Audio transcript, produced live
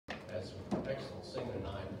had some excellent singing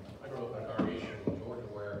tonight. I grew up in a congregation in Georgia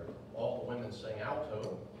where all the women sang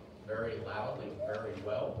alto very loudly, very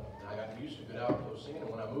well. And I got used to good alto singing, and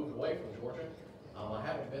when I moved away from Georgia, I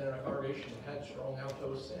haven't been in a congregation that had strong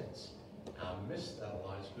altos since. I missed that a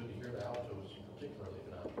lot. It's good to hear the altos particularly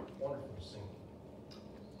tonight. Wonderful singing.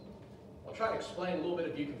 I'll try to explain a little bit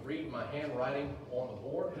if you can read my handwriting on the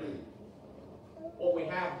board. What we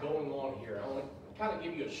have going on here. I want to kind of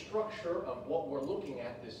give you a structure of what we're looking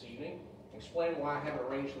at this evening, explain why I have it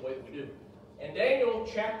arranged the way that we do. In Daniel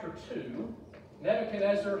chapter 2,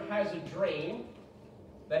 Nebuchadnezzar has a dream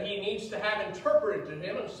that he needs to have interpreted to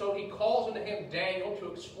him, and so he calls unto him Daniel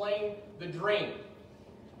to explain the dream.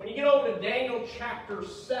 When you get over to Daniel chapter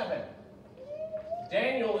 7,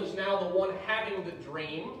 Daniel is now the one having the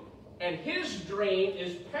dream, and his dream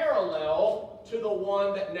is parallel to the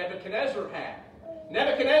one that Nebuchadnezzar had.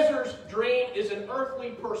 Nebuchadnezzar's dream is an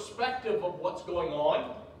earthly perspective of what's going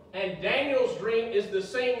on, and Daniel's dream is the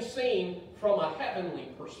same scene from a heavenly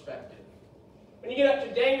perspective. When you get up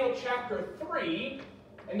to Daniel chapter 3,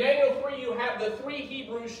 in Daniel 3 you have the three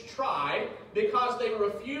Hebrews tried because they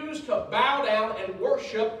refused to bow down and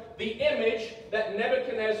worship the image that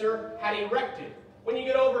Nebuchadnezzar had erected. When you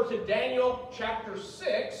get over to Daniel chapter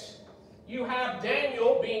 6, you have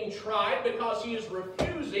Daniel being tried because he is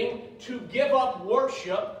refusing to give up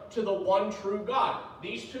worship to the one true God.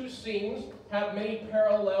 These two scenes have many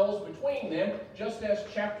parallels between them, just as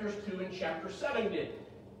chapters 2 and chapter 7 did.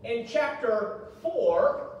 In chapter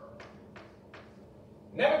 4,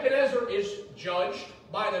 Nebuchadnezzar is judged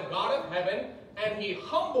by the God of heaven, and he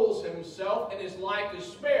humbles himself, and his life is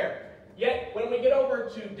spared. Yet, when we get over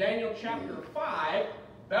to Daniel chapter 5,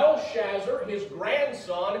 Belshazzar, his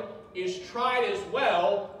grandson, is tried as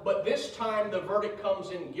well, but this time the verdict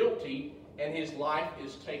comes in guilty, and his life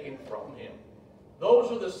is taken from him. Those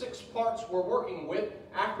are the 6 parts we're working with.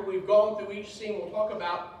 After we've gone through each scene, we'll talk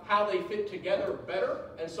about how they fit together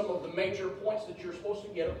better and some of the major points that you're supposed to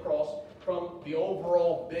get across from the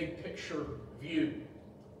overall big picture view.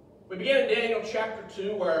 We begin in Daniel chapter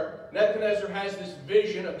 2, where Nebuchadnezzar has this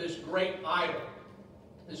vision of this great idol.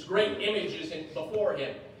 This great image is before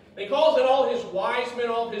him. And he calls in all his wise men,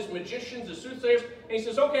 all his magicians, the soothsayers, and he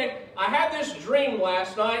says, okay, I had this dream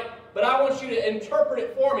last night, but I want you to interpret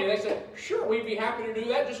it for me. And they said, sure, we'd be happy to do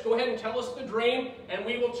that. Just go ahead and tell us the dream, and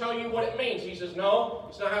we will tell you what it means. He says, no,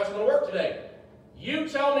 it's not how it's going to work today. You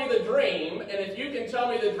tell me the dream, and if you can tell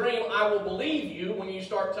me the dream, I will believe you when you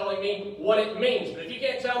start telling me what it means. But if you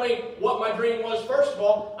can't tell me what my dream was, first of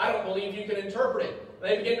all, I don't believe you can interpret it.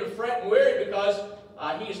 And they begin to fret and weary because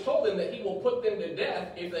he has told them that he will put them to death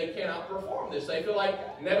if they cannot perform this. They feel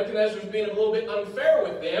like Nebuchadnezzar's being a little bit unfair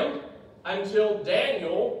with them until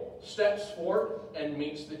Daniel steps forth and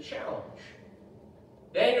meets the challenge.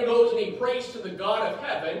 Daniel goes and he prays to the God of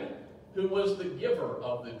heaven, who was the giver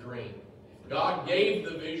of the dream. If God gave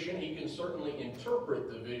the vision, he can certainly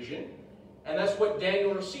interpret the vision. And that's what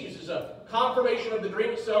Daniel receives, is a confirmation of the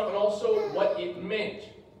dream itself and also what it meant.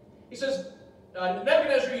 He says,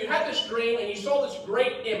 Nebuchadnezzar, you had this dream and you saw this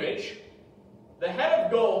great image. The head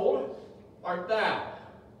of gold art thou.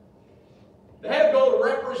 The head of gold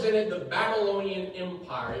represented the Babylonian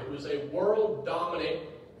Empire. It was a world-dominant,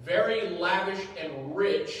 very lavish and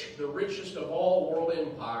rich, the richest of all world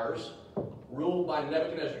empires, ruled by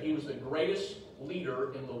Nebuchadnezzar. He was the greatest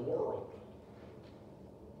leader in the world.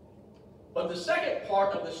 But the second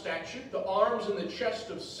part of the statute, the arms and the chest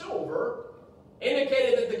of silver,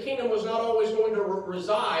 indicated that the kingdom was not always going to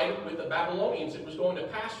reside with the Babylonians. It was going to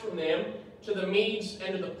pass from them to the Medes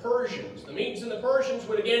and to the Persians. The Medes and the Persians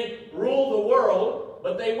would again rule the world,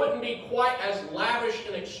 but they wouldn't be quite as lavish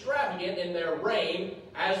and extravagant in their reign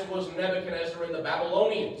as was Nebuchadnezzar and the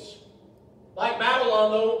Babylonians. Like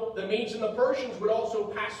Babylon, though, the Medes and the Persians would also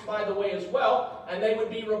pass by the way as well, and they would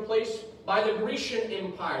be replaced by the Grecian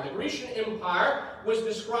Empire. The Grecian Empire was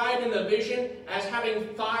described in the vision as having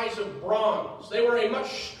thighs of bronze. They were a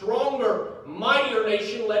much stronger, mightier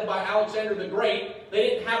nation led by Alexander the Great. They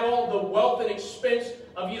didn't have all the wealth and expense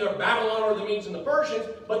of either Babylon or the Medes and the Persians,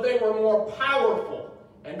 but they were more powerful.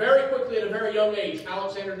 And very quickly, at a very young age,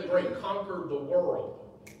 Alexander the Great conquered the world.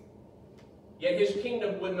 Yet his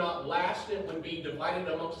kingdom would not last. It would be divided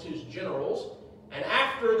amongst his generals. And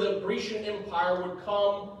after the Grecian Empire would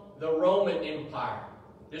come the Roman Empire,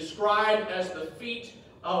 described as the feet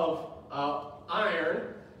of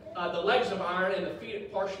iron, the legs of iron, and the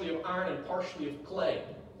feet partially of iron and partially of clay.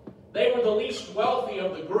 They were the least wealthy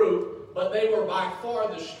of the group, but they were by far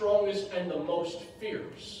the strongest and the most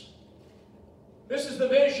fierce. This is the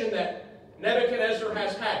vision that Nebuchadnezzar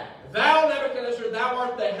has had. Thou, Nebuchadnezzar, thou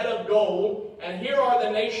art the head of gold, and here are the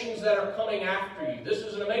nations that are coming after you. This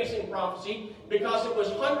is an amazing prophecy because it was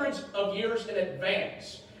hundreds of years in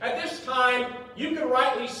advance. At this time, you could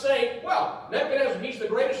rightly say, well, Nebuchadnezzar, he's the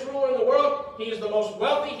greatest ruler in the world. He is the most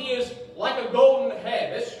wealthy. He is like a golden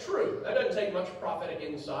head. That's true. That doesn't take much prophetic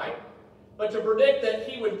insight. But to predict that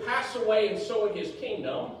he would pass away and so would his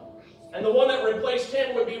kingdom, and the one that replaced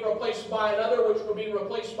him would be replaced by another, which would be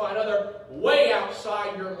replaced by another way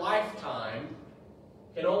outside your lifetime,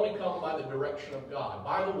 can only come by the direction of God.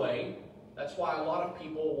 By the way, that's why a lot of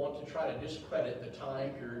people want to try to discredit the time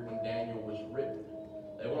period when Daniel was written.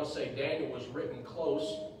 They want to say Daniel was written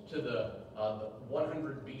close to the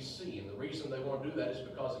 100 BC. And the reason they want to do that is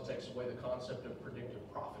because it takes away the concept of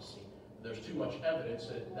predictive prophecy. There's too much evidence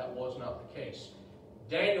that that was not the case.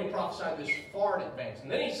 Daniel prophesied this far in advance.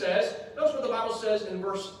 And then he says, notice what the Bible says in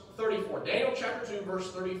verse 34. Daniel chapter 2,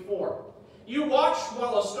 verse 34. You watched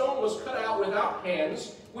while a stone was cut out without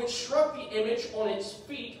hands, which struck the image on its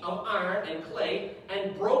feet of iron and clay,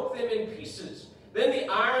 and broke them in pieces. Then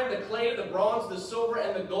the iron, the clay, the bronze, the silver,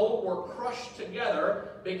 and the gold were crushed together,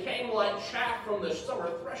 became like chaff from the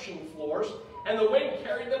summer threshing floors, and the wind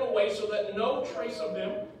carried them away so that no trace of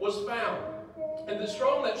them was found. And the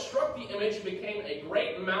stone that struck the image became a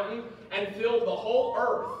great mountain and filled the whole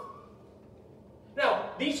earth. Now,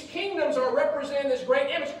 these kingdoms are representing this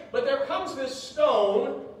great image, but there comes this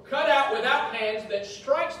stone cut out without hands that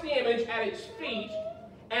strikes the image at its feet,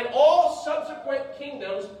 and all subsequent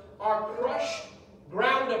kingdoms are crushed,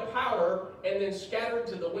 ground to powder, and then scattered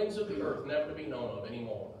to the winds of the earth, never to be known of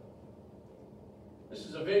anymore. This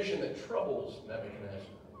is a vision that troubles Nebuchadnezzar.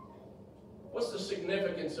 What's the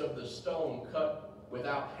significance of the stone cut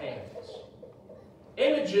without hands?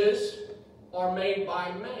 Images are made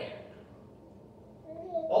by man.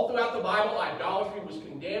 All throughout the Bible, idolatry was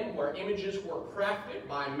condemned, where images were crafted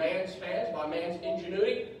by man's hands, by man's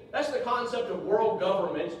ingenuity. That's the concept of world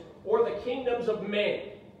government, or the kingdoms of men.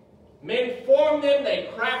 Men form them, they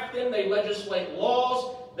craft them, they legislate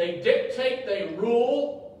laws, they dictate, they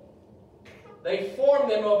rule. They form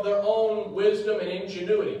them of their own wisdom and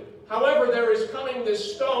ingenuity. However, there is coming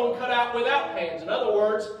this stone cut out without hands. In other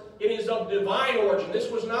words, it is of divine origin. This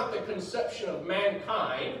was not the conception of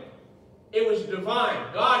mankind. It was divine.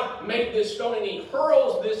 God made this stone, and He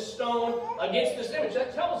hurls this stone against this image.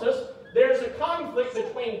 That tells us there's a conflict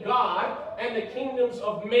between God and the kingdoms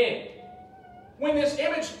of men. When this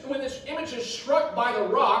image is struck by the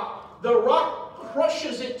rock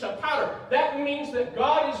crushes it to powder. That means that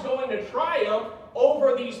God is going to triumph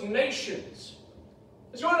over these nations.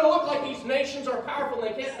 It's going to look like these nations are powerful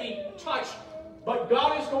and they can't be touched, but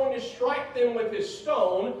God is going to strike them with His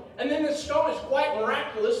stone, and then the stone is quite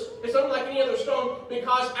miraculous. It's unlike any other stone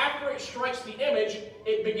because after it strikes the image,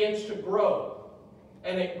 it begins to grow.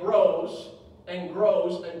 And it grows and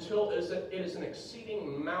grows until it is an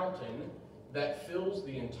exceeding mountain that fills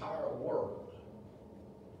the entire world.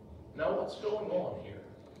 Now, what's going on here?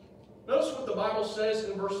 Notice what the Bible says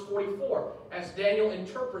in verse 44 as Daniel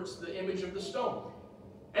interprets the image of the stone.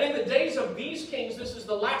 And in the days of these kings, this is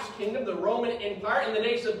the last kingdom, the Roman Empire. In the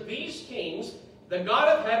days of these kings, the God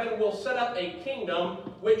of heaven will set up a kingdom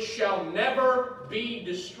which shall never be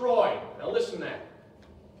destroyed. Now listen to that.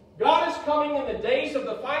 God is coming in the days of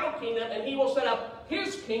the final kingdom, and He will set up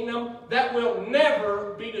His kingdom that will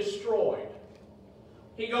never be destroyed.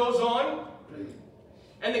 He goes on,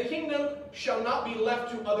 and the kingdom shall not be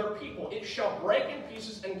left to other people. It shall break in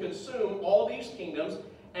pieces and consume all these kingdoms,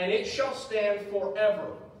 and it shall stand forever.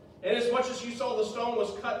 Inasmuch as you saw the stone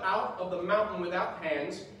was cut out of the mountain without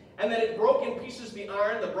hands, and that it broke in pieces the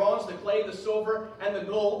iron, the bronze, the clay, the silver, and the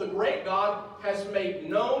gold, the great God has made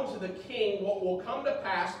known to the king what will come to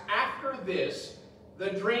pass after this.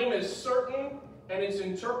 The dream is certain, and its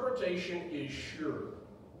interpretation is sure.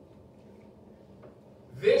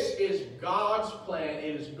 This is God's plan.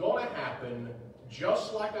 It is going to happen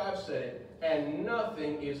just like I've said, and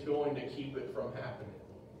nothing is going to keep it from happening.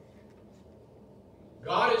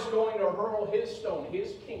 God is going to hurl His stone,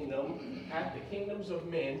 His kingdom, at the kingdoms of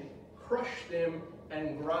men, crush them,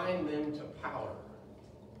 and grind them to powder.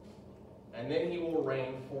 And then He will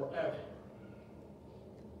reign forever.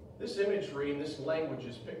 This imagery and this language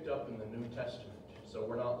is picked up in the New Testament, so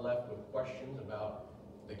we're not left with questions about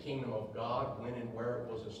the kingdom of God, when and where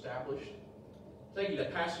it was established. Thank you,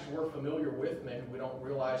 that passage we're familiar with. Maybe we don't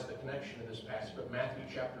realize the connection to this passage, but Matthew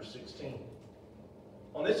chapter 16.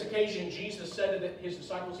 On this occasion, Jesus said to His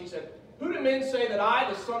disciples, He said, "Who do men say that I,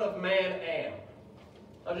 the Son of Man, am?"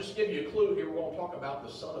 I'll just give you a clue here. We won't talk about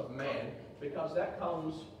the Son of Man, because that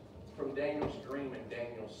comes from Daniel's dream in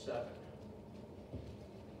Daniel 7.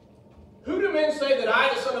 Who do men say that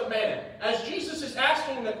I, the Son of Man, am? As Jesus is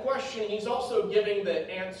asking the question, He's also giving the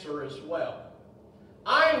answer as well.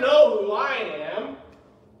 I know who I am.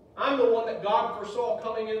 I'm the one that God foresaw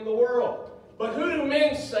coming into the world. But who do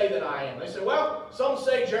men say that I am? They say, well, some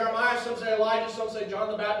say Jeremiah, some say Elijah, some say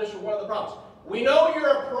John the Baptist or one of the prophets. We know you're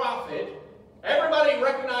a prophet. Everybody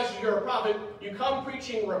recognizes you're a prophet. You come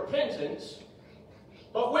preaching repentance.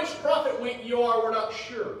 But which prophet you are, we're not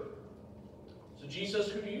sure. So Jesus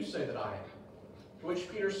says, who do you say that I am? To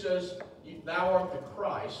which Peter says, thou art the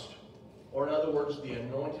Christ, or in other words, the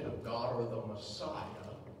anointed of God, or the Messiah,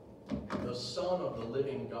 the Son of the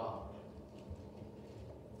living God.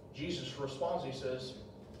 Jesus responds, he says,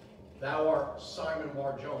 thou art Simon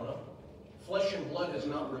Bar-Jonah. Flesh and blood has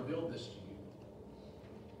not revealed this to you.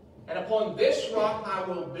 And upon this rock I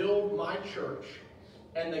will build my church,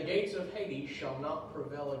 and the gates of Hades shall not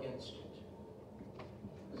prevail against it.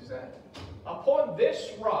 What is that? Upon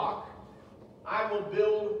this rock I will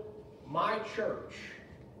build my church.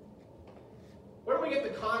 Where do we get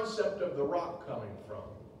the concept of the rock coming from?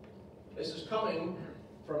 This is coming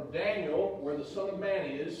from Daniel, where the Son of Man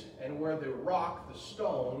is, and where the rock, the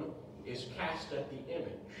stone, is cast at the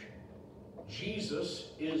image.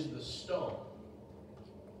 Jesus is the stone.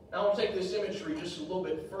 Now I'll take this imagery just a little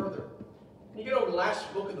bit further. When you get over the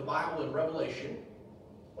last book of the Bible in Revelation,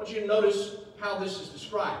 I want you to notice how this is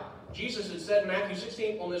described. Jesus had said in Matthew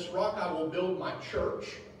 16, on this rock I will build my church.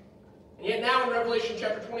 And yet now in Revelation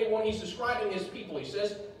chapter 21, he's describing his people. He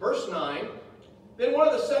says, verse 9, then one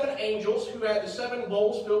of the 7 angels who had the 7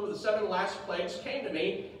 bowls filled with the 7 last plagues came to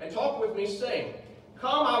me and talked with me, saying,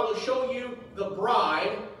 come, I will show you the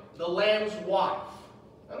bride, the Lamb's wife.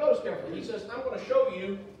 Now notice carefully. He says, I'm going to show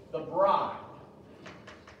you the bride,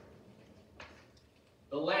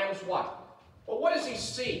 the Lamb's wife. Well, what does he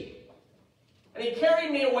see? And he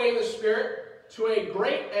carried me away in the Spirit to a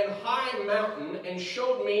great and high mountain and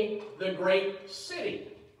showed me the great city.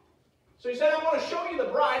 So he said, I want to show you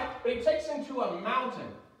the bride, but he takes him to a mountain.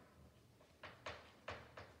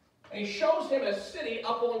 And he shows him a city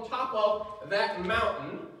up on top of that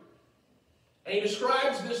mountain. And he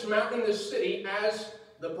describes this mountain, this city, as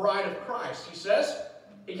the bride of Christ. He says,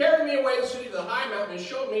 he carried me away the city to the high mountain and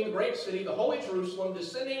showed me the great city, the holy Jerusalem,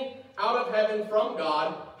 descending out of heaven from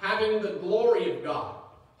God, having the glory of God.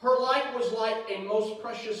 Her light was like a most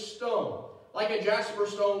precious stone, like a jasper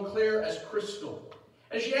stone, clear as crystal.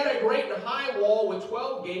 And she had a great and high wall with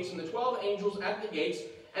 12 gates, and the 12 angels at the gates,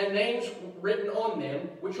 and names written on them,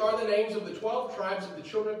 which are the names of the 12 tribes of the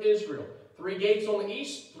children of Israel. 3 gates on the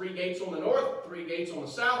east, 3 gates on the north, 3 gates on the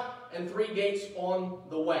south, and 3 gates on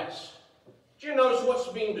the west. Do you notice what's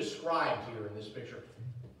being described here in this picture?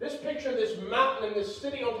 This picture, this mountain and this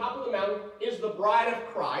city on top of the mountain is the bride of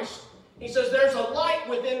Christ. He says there's a light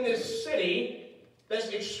within this city that's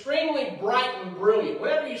extremely bright and brilliant.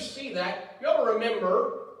 Whenever you see that, you ought to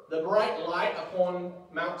remember the bright light upon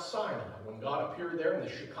Mount Sinai, when God appeared there in the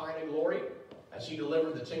Shekinah glory as he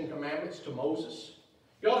delivered the 10 Commandments to Moses.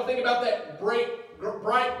 You ought to think about that bright,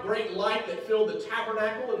 great light that filled the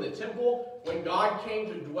tabernacle and the temple when God came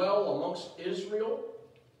to dwell amongst Israel.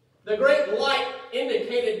 The great light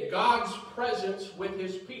indicated God's presence with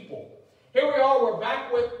his people. Here we are, we're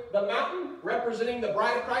back with the mountain, representing the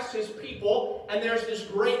bride of Christ, his people, and there's this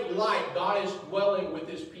great light. God is dwelling with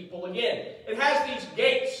his people again. It has these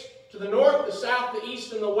gates to the north, the south, the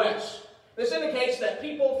east, and the west. This indicates that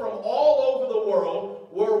people from all over the world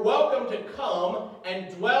were welcome to come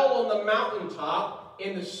and dwell on the mountaintop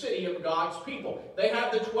in the city of God's people. They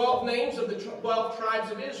have the 12 names of the 12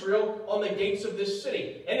 tribes of Israel on the gates of this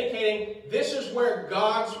city, indicating this is where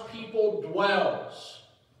God's people dwells.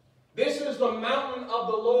 This is the mountain of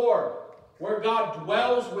the Lord, where God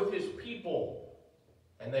dwells with his people,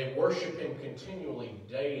 and they worship him continually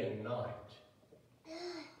day and night.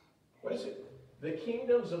 What is it? The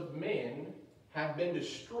kingdoms of men have been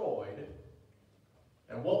destroyed,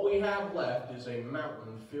 and what we have left is a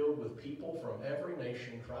mountain filled with people from every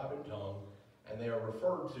nation, tribe, and tongue, and they are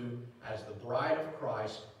referred to as the bride of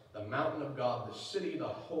Christ, the mountain of God, the city, the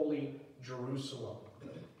holy Jerusalem.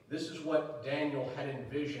 This is what Daniel had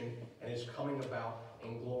envisioned and is coming about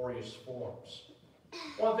in glorious forms.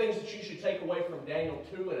 One of the things that you should take away from Daniel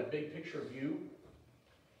 2 and a big picture view,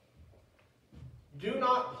 do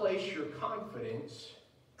not place your confidence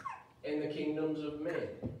in the kingdoms of men.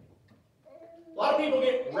 A lot of people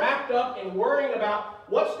get wrapped up in worrying about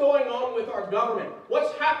what's going on with our government,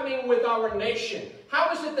 what's happening with our nation. How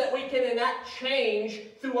is it that we can enact change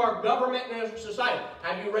through our government and our society?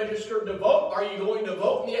 Have you registered to vote? Are you going to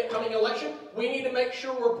vote in the upcoming election? We need to make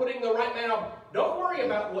sure we're putting the right man out. Don't worry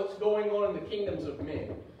about what's going on in the kingdoms of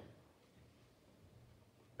men.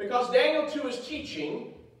 Because Daniel 2 is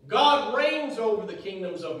teaching God reigns over the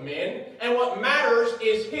kingdoms of men, and what matters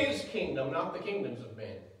is his kingdom, not the kingdoms of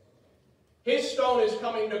men. His stone is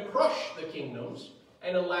coming to crush the kingdoms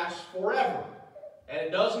and to last forever. And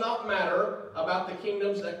it does not matter about the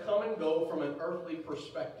kingdoms that come and go from an earthly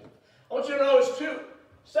perspective. I want you to notice too,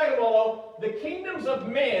 second of all, the kingdoms of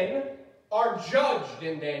men are judged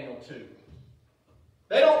in Daniel 2.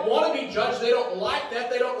 They don't want to be judged. They don't like that.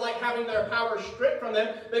 They don't like having their power stripped from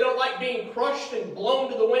them. They don't like being crushed and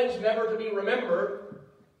blown to the winds, never to be remembered.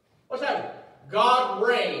 What's happening? God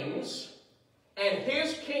reigns, and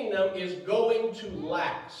His kingdom is going to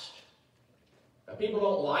last. Now, people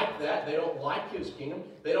don't like that. They don't like His kingdom.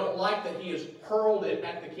 They don't like that He has hurled it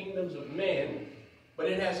at the kingdoms of men. But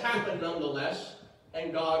it has happened nonetheless,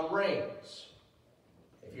 and God reigns.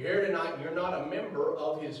 If you're here tonight and you're not a member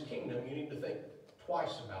of His kingdom, you need to think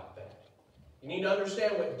twice about that. You need to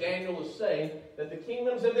understand what Daniel is saying, that the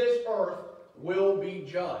kingdoms of this earth will be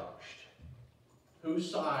judged. Whose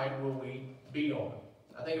side will we be on?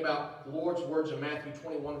 I think about the Lord's words in Matthew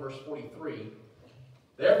 21, verse 43.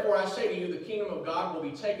 Therefore I say to you, the kingdom of God will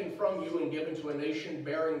be taken from you and given to a nation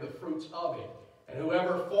bearing the fruits of it. And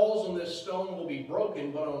whoever falls on this stone will be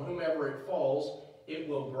broken, but on whomever it falls, it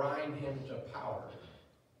will grind him to powder.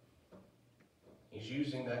 He's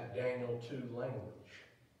using that Daniel 2 language.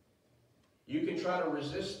 You can try to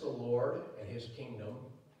resist the Lord and His kingdom,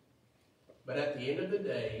 but at the end of the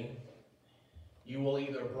day, you will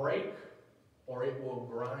either break or it will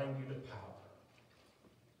grind you to powder.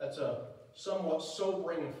 That's a somewhat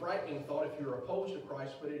sobering and frightening thought if you're opposed to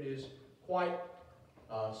Christ, but it is quite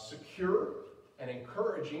secure and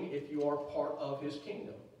encouraging if you are part of His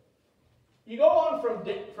kingdom. You go on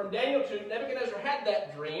from Daniel 2, Nebuchadnezzar had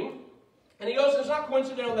that dream, and he goes, it's not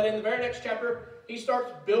coincidental that in the very next chapter, he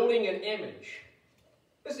starts building an image.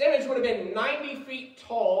 This image would have been 90 feet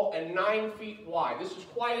tall and 9 feet wide. This is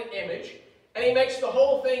quite an image, and he makes the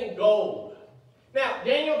whole thing gold. Now,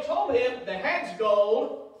 Daniel told him the head's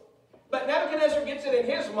gold, but Nebuchadnezzar gets it in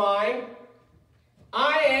his mind,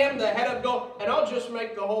 I am the head of gold, and I'll just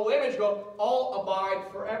make the whole image gold. I'll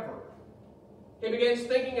abide forever. He begins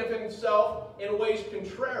thinking of himself in ways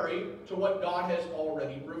contrary to what God has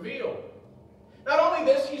already revealed. Not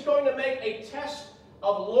only this, he's going to make a test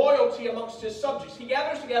of loyalty amongst his subjects. He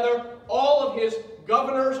gathers together all of his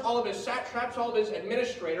governors, all of his satraps, all of his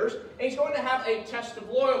administrators, and he's going to have a test of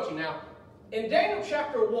loyalty. Now, in Daniel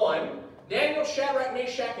chapter 1, Daniel, Shadrach,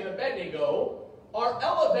 Meshach, and Abednego are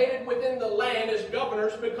elevated within the land as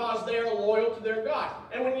governors because they are loyal to their God.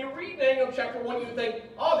 And when you read Daniel chapter 1, you think,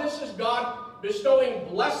 oh, this is God bestowing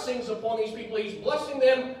blessings upon these people. He's blessing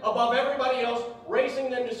them above everybody else,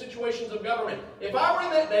 raising them to situations of government. If I were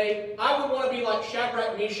in that day, I would want to be like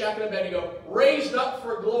Shadrach, Meshach, and Abednego, raised up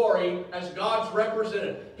for glory as God's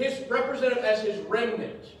representative, His representative as His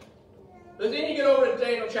remnant. But then you get over to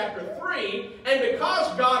Daniel chapter 3, and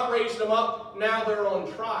because God raised them up, now they're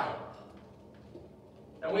on trial.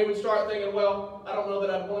 And we would start thinking, well, I don't know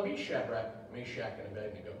that I'd want to be Shadrach, Meshach, and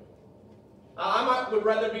Abednego. I would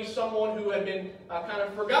rather be someone who had been kind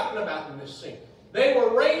of forgotten about in this scene. They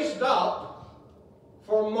were raised up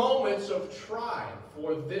for moments of triumph,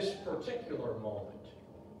 for this particular moment.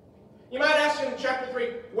 You might ask in chapter 3,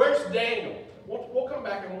 where's Daniel? We'll come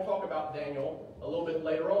back and we'll talk about Daniel a little bit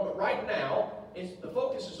later on. But right now, the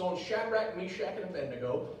focus is on Shadrach, Meshach, and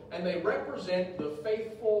Abednego, and they represent the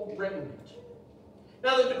faithful remnant.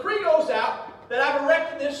 Now the decree goes out that I've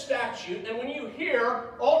erected this statue, and when you hear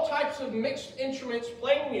all types of mixed instruments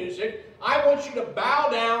playing music, I want you to bow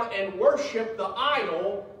down and worship the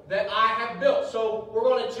idol that I have built. So we're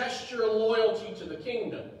going to test your loyalty to the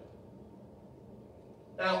kingdom.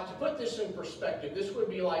 Now, to put this in perspective, this would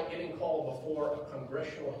be like getting called before a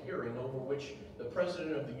congressional hearing over which the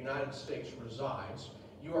President of the United States resides.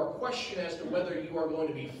 You are questioned as to whether you are going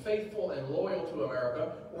to be faithful and loyal to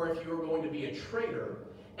America or if you are going to be a traitor.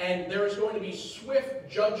 And there is going to be swift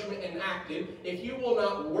judgment enacted. If you will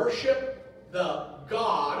not worship the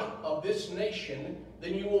God of this nation,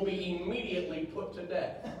 then you will be immediately put to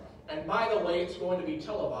death. And by the way, it's going to be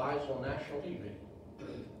televised on national TV.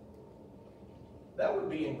 That would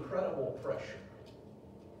be incredible pressure.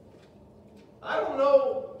 I don't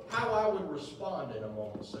know how I would respond in a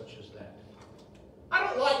moment such as that. I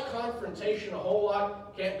don't like confrontation a whole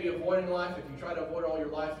lot. Can't be avoided in life. If you try to avoid all your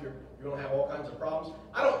life, you're going to have all kinds of problems.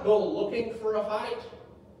 I don't go looking for a fight.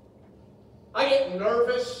 I get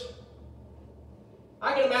nervous.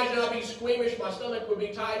 I can imagine I'd be squeamish. My stomach would be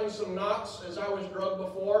tied in some knots as I was drugged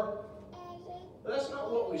before. But that's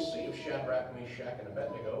not what we see of Shadrach, Meshach, and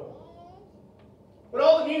Abednego. When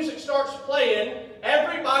all the music starts playing,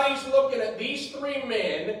 everybody's looking at these three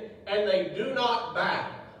men, and they do not bow.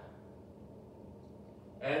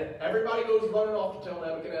 And everybody goes running off to tell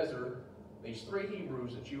Nebuchadnezzar these three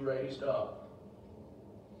Hebrews that you raised up,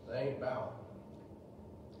 they ain't bowing.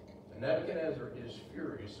 And Nebuchadnezzar is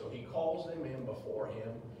furious, so he calls them in before him,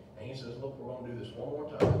 and he says, look, we're going to do this one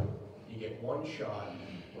more time. You get one shot.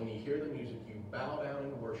 When you hear the music, you bow down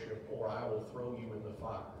and worship, or I will throw you in the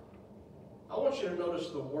fire. I want you to notice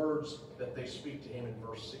the words that they speak to him in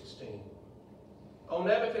verse 16. O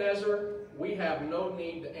Nebuchadnezzar, we have no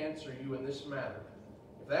need to answer you in this matter.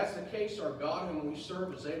 If that's the case, our God whom we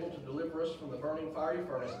serve is able to deliver us from the burning fiery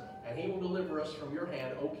furnace, and he will deliver us from your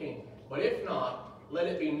hand, O king. But if not, let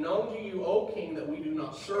it be known to you, O king, that we do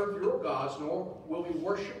not serve your gods, nor will we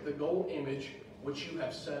worship the gold image which you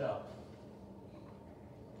have set up.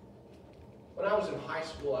 When I was in high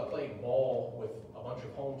school, I played ball with a bunch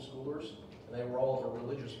of homeschoolers, and they were all of a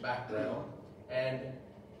religious background, and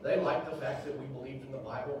they liked the fact that we believed in the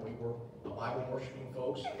Bible. We were a Bible-worshiping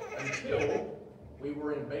folks until we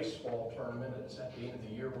were in baseball tournament. It's at the end of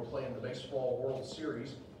the year. We're playing the Baseball World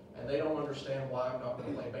Series, and they don't understand why I'm not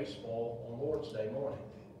going to play baseball on Lord's Day morning.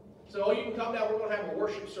 So, oh, you can come down. We're going to have a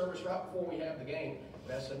worship service right before we have the game.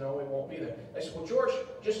 And I said, no, we won't be there. They said, well, George,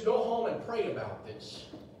 just go home and pray about this.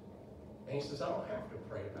 And he says, I don't have to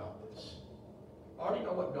pray about this. I already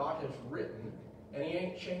know what God has written, and he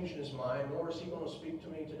ain't changing his mind, nor is he going to speak to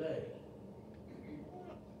me today.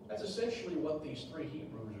 That's essentially what these three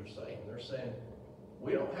Hebrews are saying. They're saying,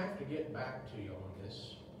 we don't have to get back to you on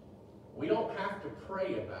this. We don't have to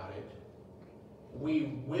pray about it.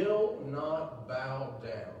 We will not bow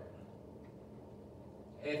down.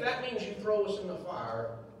 And if that means you throw us in the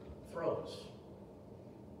fire, throw us.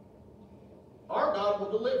 Our God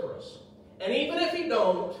will deliver us. And even if he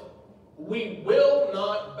don't, we will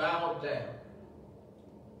not bow down.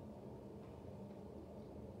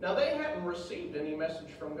 Now, they hadn't received any message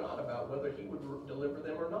from God about whether he would deliver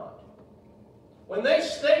them or not. When they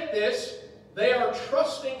state this, they are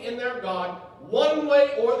trusting in their God one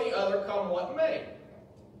way or the other, come what may.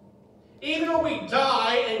 Either we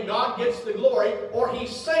die and God gets the glory, or he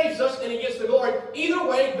saves us and he gets the glory. Either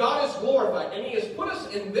way, God is glorified. And he has put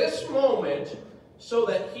us in this moment so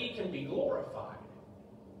that he can be glorified.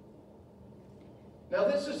 Now,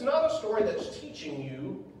 this is not a story that's teaching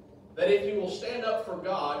you that if you will stand up for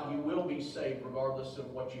God, you will be saved regardless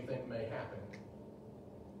of what you think may happen.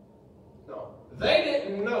 No. They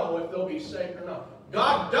didn't know if they'll be saved or not.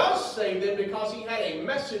 God does save them because he had a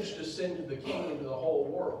message to send to the king and to the whole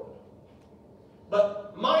world.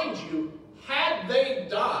 But mind you, had they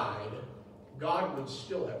died, God would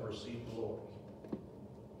still have received glory.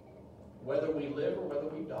 Whether we live or whether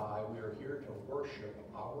we die, we are here to worship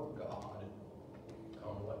our God,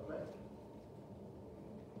 come what may.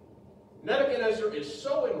 Nebuchadnezzar is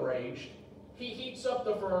so enraged, he heats up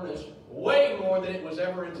the furnace way more than it was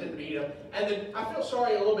ever intended to heat up. And then I feel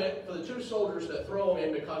sorry a little bit for the two soldiers that throw him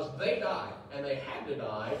in because they died. And they had to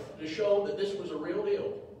die to show that this was a real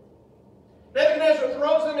deal. Nebuchadnezzar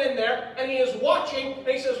throws them in there, and he is watching, and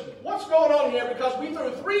he says, what's going on here? Because we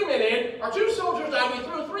threw 3 men in, our 2 soldiers died, we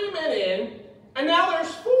threw 3 men in, and now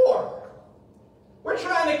there's 4. We're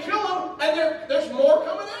trying to kill them, and there's more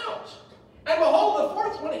coming out. And behold, the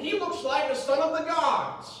 4th one, he looks like a son of the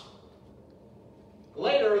gods.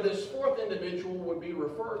 Later, this 4th individual would be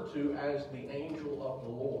referred to as the angel of the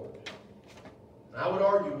Lord. And I would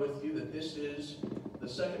argue with you that this is the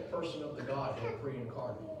second person of the Godhead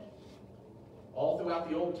pre-incarnate. All throughout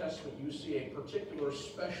the Old Testament, you see a particular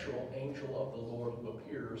special angel of the Lord who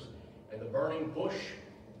appears in the burning bush.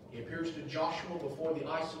 He appears to Joshua before the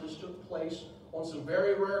Exodus took place. On some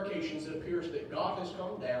very rare occasions, it appears that God has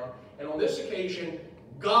come down. And on this occasion,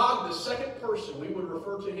 God, the second person, we would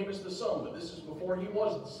refer to him as the Son, but this is before he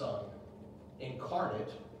was the Son,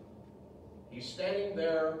 incarnate. He's standing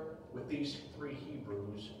there with these 3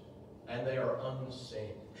 Hebrews, and they are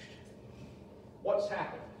unsinged. What's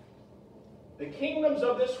happened? The kingdoms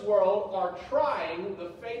of this world are trying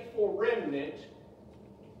the faithful remnant,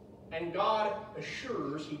 and God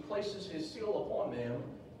assures, he places his seal upon them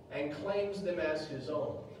and claims them as his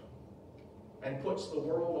own and puts the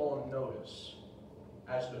world on notice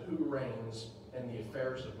as to who reigns in the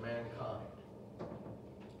affairs of mankind.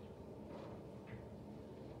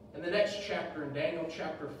 In the next chapter, in Daniel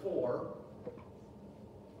chapter 4,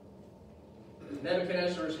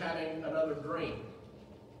 Nebuchadnezzar is having another dream.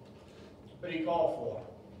 Who do you call for?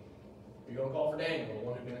 You're going to call for Daniel, the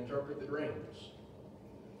one who can interpret the dreams.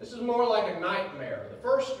 This is more like a nightmare. The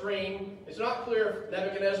first dream, it's not clear if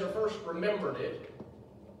Nebuchadnezzar first remembered it.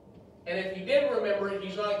 And if he did remember it,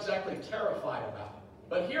 he's not exactly terrified about it.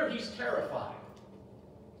 But here he's terrified.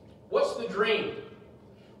 What's the dream?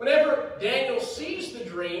 Whenever Daniel sees the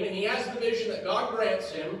dream and he has the vision that God grants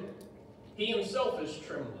him, he himself is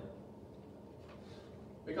trembling.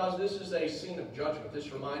 Because this is a scene of judgment.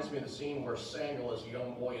 This reminds me of the scene where Samuel, as a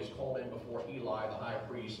young boy, is called in before Eli, the high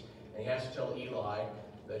priest, and he has to tell Eli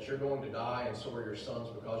that you're going to die and so are your sons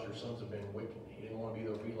because your sons have been wicked. He didn't want to be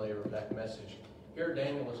the relayer of that message. Here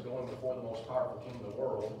Daniel is going before the most powerful king in the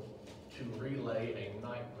world to relay a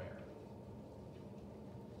nightmare.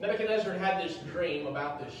 Nebuchadnezzar had this dream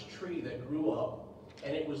about this tree that grew up,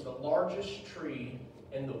 and it was the largest tree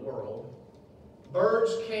in the world.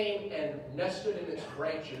 Birds came and nested in its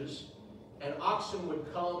branches, and oxen would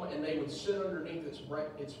come and they would sit underneath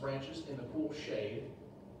its branches in the cool shade.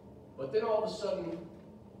 But then all of a sudden,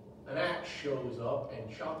 an axe shows up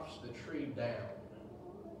and chops the tree down.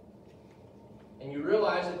 And you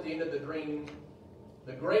realize at the end of the dream,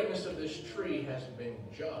 the greatness of this tree has been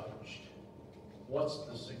judged. What's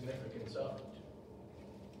the significance of it?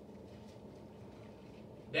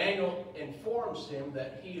 Daniel informs him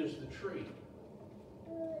that he is the tree.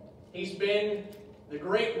 He's been the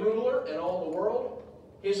great ruler in all the world.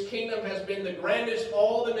 His kingdom has been the grandest.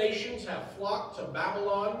 All the nations have flocked to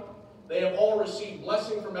Babylon. They have all received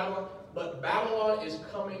blessing from Babylon. But Babylon is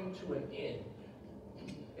coming to an end.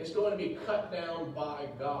 It's going to be cut down by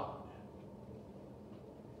God.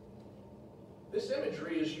 This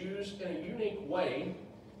imagery is used in a unique way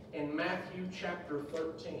in Matthew chapter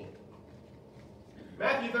 13.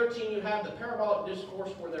 Matthew 13, you have the parabolic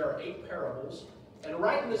discourse where there are 8 parables. And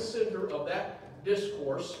right in the center of that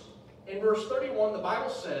discourse, in verse 31, the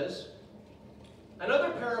Bible says,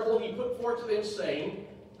 "Another parable he put forth to them, saying,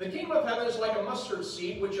 The kingdom of heaven is like a mustard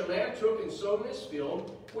seed, which a man took and sowed in his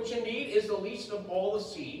field, which indeed is the least of all the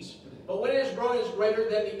seeds. But when it is grown, it is greater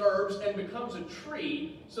than the herbs, and becomes a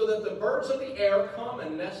tree, so that the birds of the air come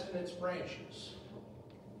and nest in its branches."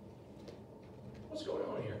 What's going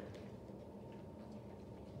on here?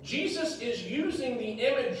 Jesus is using the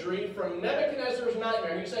imagery from Nebuchadnezzar's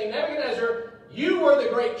nightmare. He's saying, Nebuchadnezzar, you were the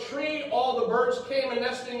great tree, all the birds came and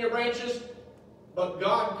nested in your branches, but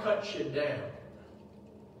God cut you down.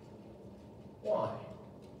 Why?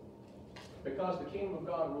 Because the kingdom of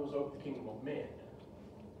God rules over the kingdom of men.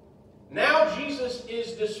 Now Jesus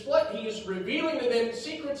is he is revealing to them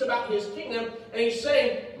secrets about his kingdom, and he's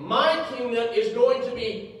saying, my kingdom is going to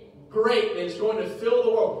be great, and it's going to fill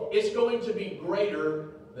the world. It's going to be greater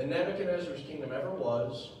than Nebuchadnezzar's kingdom ever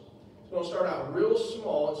was. It's going to start out real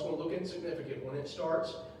small. It's going to look insignificant when it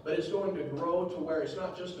starts, but it's going to grow to where it's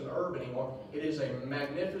not just an herb anymore. It is a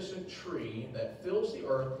magnificent tree that fills the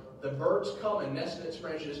earth. The birds come and nest in its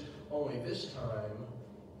branches, only this time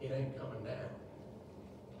it ain't coming down.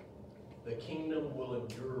 The kingdom will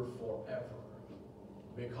endure forever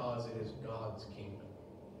because it is God's kingdom.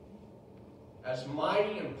 As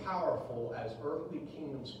mighty and powerful as earthly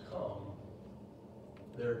kingdoms come,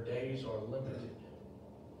 their days are limited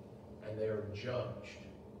and they are judged.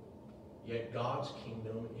 Yet God's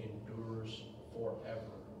kingdom endures forever.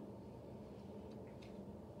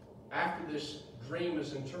 After this dream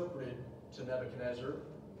is interpreted to Nebuchadnezzar,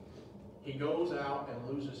 he goes out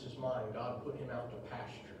and loses his mind. God put him out to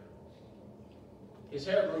pasture. His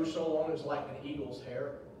hair grew so long it was like an eagle's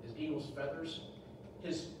hair, his eagle's feathers.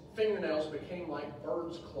 His fingernails became like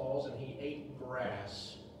birds' claws, and he ate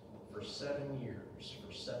grass for 7 years,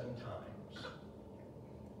 for 7 times.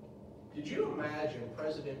 Did you imagine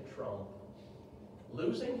President Trump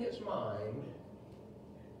losing his mind,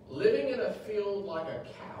 living in a field like a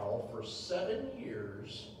cow for 7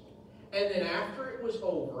 years, and then after it was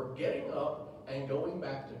over, getting up and going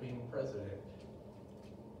back to being president?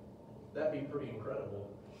 That'd be pretty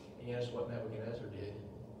incredible. And yes, what Nebuchadnezzar did.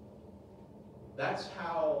 That's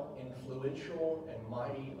how influential and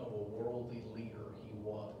mighty of a worldly leader he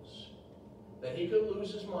was. That he could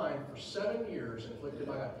lose his mind for 7 years inflicted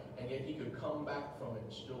by God, and yet he could come back from it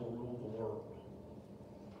and still rule the world.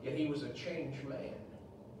 Yet he was a changed man.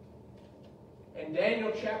 In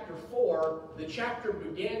Daniel chapter 4, the chapter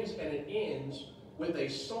begins and it ends with a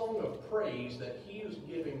song of praise that he is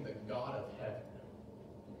giving the God of heaven.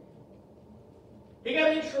 He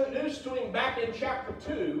got introduced to him back in chapter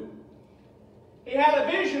 2. He had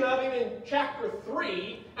a vision of him in chapter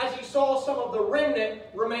 3 as he saw some of the remnant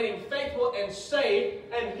remaining faithful and saved.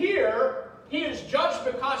 And here, he is judged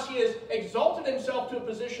because he has exalted himself to a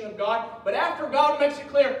position of God. But after God makes it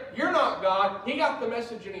clear, you're not God, he got the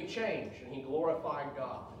message and he changed and he glorified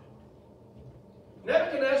God.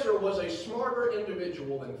 Nebuchadnezzar was a smarter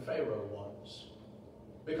individual than Pharaoh was.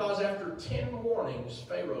 Because after 10 warnings,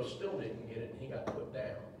 Pharaoh still didn't get it and he got put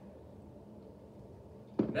down.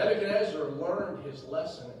 Nebuchadnezzar learned his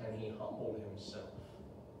lesson and he humbled himself.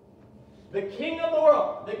 The king of the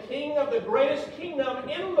world, the king of the greatest kingdom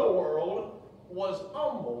in the world, was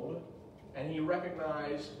humbled, and he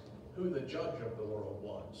recognized who the judge of the world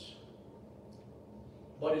was.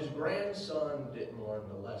 But his grandson didn't learn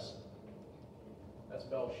the lesson. That's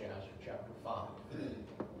Belshazzar, chapter 5.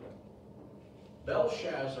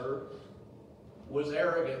 Belshazzar was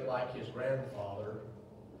arrogant like his grandfather,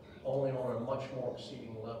 only on a much more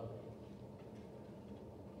exceeding level.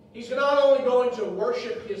 He's not only going to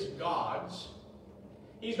worship his gods,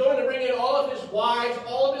 he's going to bring in all of his wives,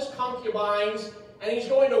 all of his concubines, and he's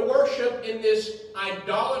going to worship in this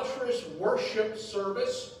idolatrous worship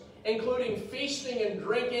service, including feasting and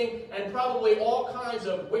drinking and probably all kinds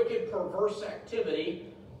of wicked, perverse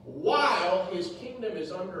activity, while his kingdom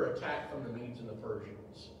is under attack from the Medes and the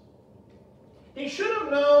Persians. He should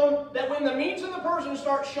have known that when the Medes and the Persians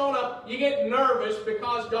start showing up, you get nervous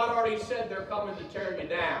because God already said they're coming to tear you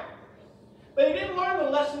down. But he didn't learn the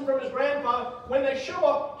lesson from his grandfather. When they show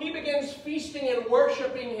up, he begins feasting and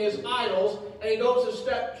worshiping his idols, and he goes a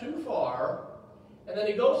step too far. And then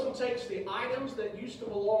he goes and takes the items that used to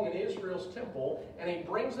belong in Israel's temple, and he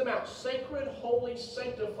brings them out, sacred, holy,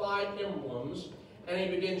 sanctified emblems, and he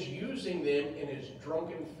begins using them in his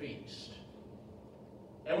drunken feast.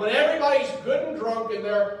 And when everybody's good and drunk and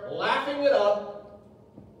they're laughing it up,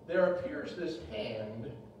 there appears this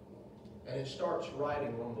hand, and it starts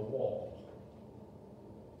writing on the wall.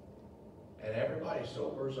 And everybody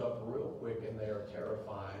sobers up real quick, and they are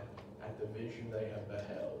terrified at the vision they have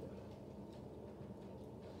beheld.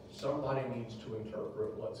 Somebody needs to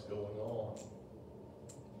interpret what's going on.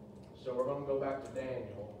 So we're going to go back to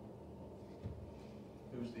Daniel,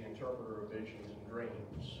 who's the interpreter of visions and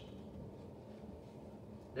dreams.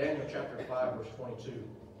 Daniel chapter 5, verse 22.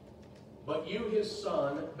 But you, his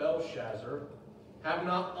son, Belshazzar, have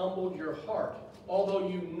not humbled your heart, although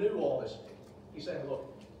you knew all this. He's saying, look,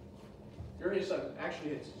 you're his son.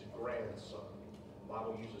 Actually, it's his grandson. The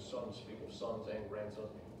Bible uses sons to speak of sons and grandsons.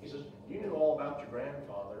 He says, you knew all about your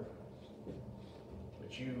grandfather,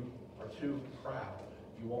 but you are too proud.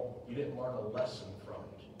 You didn't learn a lesson from it.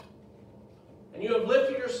 And you have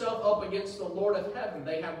lifted yourself up against the Lord of heaven.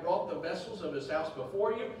 They have brought the vessels of his house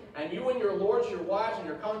before you, and you and your lords, your wives, and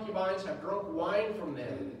your concubines have drunk wine from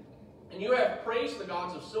them. And you have praised the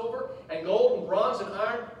gods of silver and gold and bronze and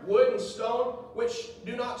iron, wood and stone, which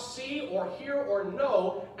do not see or hear or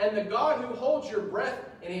know, and the God who holds your breath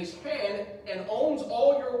in his hand and owns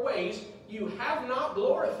all your ways, you have not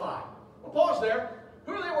glorified. Well, pause there.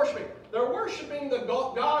 Who are they worshiping? They're worshiping the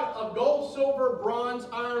God of gold, silver, bronze,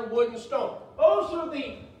 iron, wood, and stone.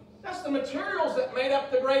 That's the materials that made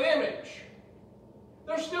up the great image.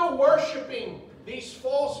 They're still worshiping these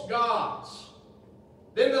false gods.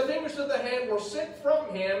 Then the fingers of the hand were sent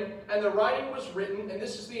from him, and the writing was written, and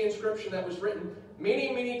this is the inscription that was written,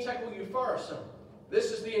 Mene, mene, tekel, upharsin.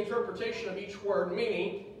 This is the interpretation of each word,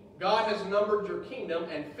 meaning God has numbered your kingdom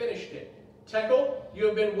and finished it. Tekel, you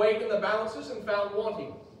have been weighed in the balances and found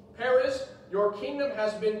wanting. Peres, your kingdom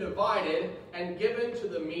has been divided and given to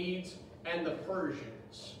the Medes and the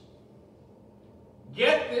Persians.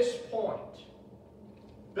 Get this point.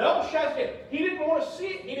 Belshazzar, he didn't want to see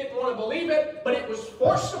it, he didn't want to believe it, but it was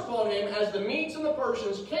forced upon him as the Medes and the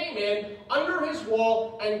Persians came in under his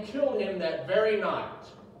wall and killed him that very night.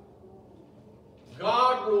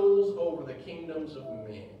 God rules over the kingdoms of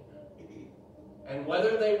men. And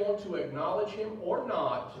whether they want to acknowledge him or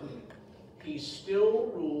not, he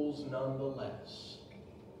still rules nonetheless.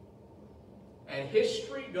 And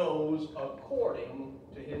history goes according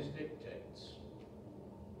to his dictates.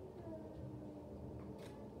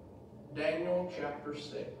 Daniel chapter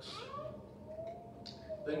 6.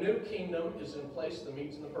 The new kingdom is in place, the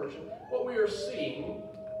Medes and the Persians. What we are seeing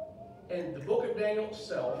in the book of Daniel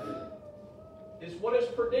itself is what is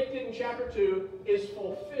predicted in chapter 2 is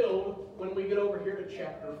fulfilled when we get over here to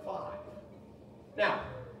chapter 5. Now,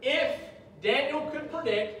 if Daniel could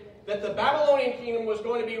predict that the Babylonian kingdom was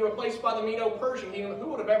going to be replaced by the Medo-Persian kingdom, who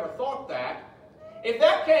would have ever thought that? If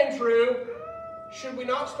that came true, should we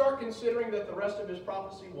not start considering that the rest of his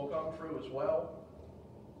prophecy will come true as well?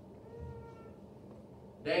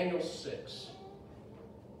 Daniel 6.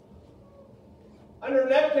 Under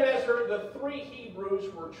Nebuchadnezzar, the 3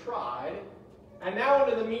 Hebrews were tried, and now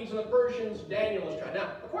under the Medes and the Persians, Daniel is tried.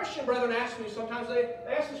 Now, a question brethren ask me sometimes, they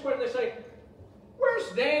ask this question, they say, where's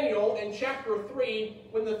Daniel in chapter 3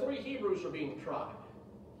 when the 3 Hebrews are being tried?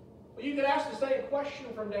 Well, you could ask the same question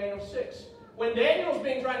from Daniel 6. When Daniel's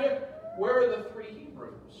being tried here, where are the 3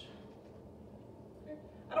 Hebrews?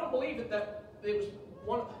 I don't believe that it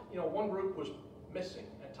was one group was missing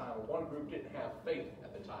at the time, or one group didn't have faith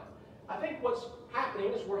at the time. I think what's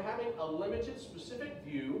happening is we're having a limited, specific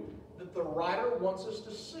view that the writer wants us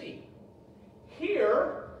to see.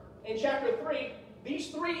 Here, in chapter 3, these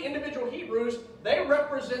three individual Hebrews, they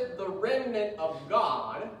represent the remnant of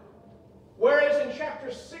God, whereas in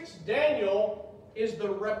chapter 6, Daniel is the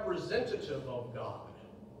representative of God.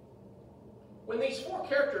 When these four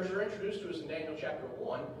characters are introduced to us in Daniel chapter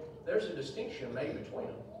 1, there's a distinction made between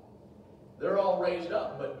them. They're all raised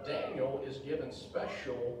up, but Daniel is given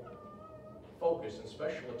special focus and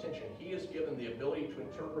special attention. He is given the ability to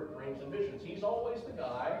interpret dreams and visions. He's always the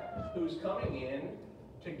guy who's coming in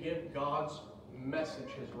to give God's message,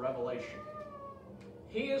 his revelation.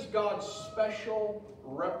 He is God's special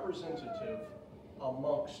representative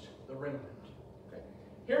amongst the remnant. Okay.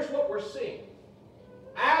 Here's what we're seeing.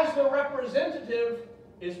 As the representative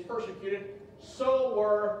is persecuted, so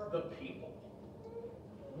were the people.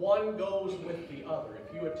 One goes with the other.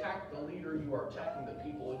 If you attack the leader, you are attacking the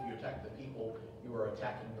people. If you attack the people, you are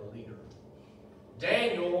attacking the leader.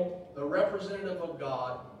 Daniel, the representative of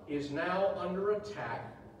God, is now under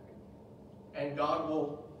attack, and God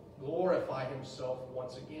will glorify himself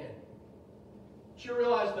once again. But you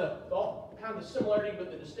realize the kind of the similarity,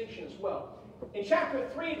 but the distinction as well. In chapter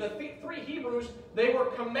 3, the three Hebrews, they were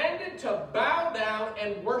commanded to bow down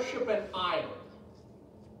and worship an idol.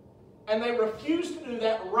 And they refused to do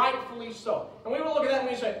that, rightfully so. And we would look at that and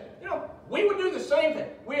we say, you know, we would do the same thing.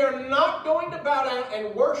 We are not going to bow down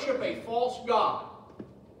and worship a false god.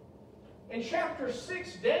 In chapter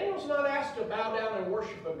 6, Daniel's not asked to bow down and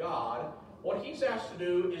worship a god. What he's asked to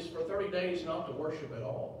do is for 30 days not to worship at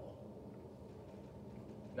all.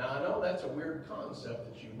 Now, I know that's a weird concept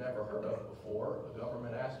that you've never heard of before, the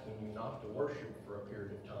government asking you not to worship for a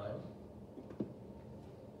period of time.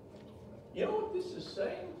 You know what this is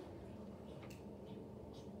saying?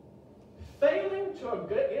 Failing to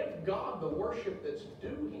give God the worship that's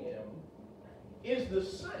due him is the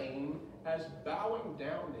same as bowing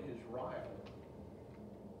down to his rival.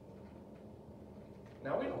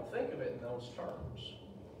 Now, we don't think of it in those terms.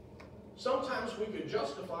 Sometimes we could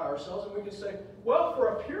justify ourselves and we could say, well, for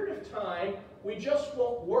a period of time, we just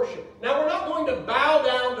won't worship. Now, we're not going to bow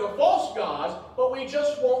down to false gods, but we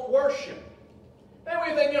just won't worship. And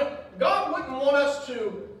we think, you know, God wouldn't want us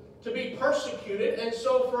to be persecuted, and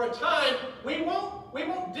so for a time, we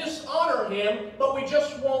won't dishonor him, but we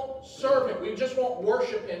just won't serve him. We just won't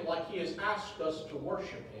worship him like he has asked us to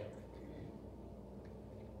worship him.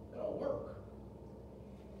 That'll work.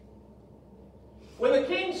 When the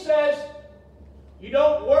king says, you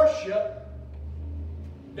don't worship,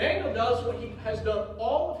 Daniel does what he has done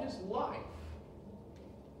all of his life.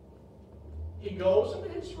 He goes into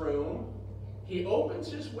his room, he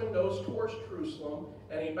opens his windows towards Jerusalem,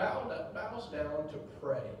 and he bows down to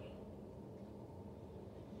pray.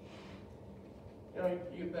 You know,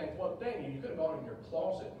 you think, well, Daniel, you could have gone in your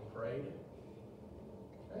closet and prayed.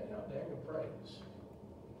 That's how Daniel prays.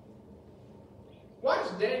 Why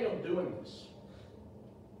is Daniel doing this?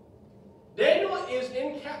 Daniel is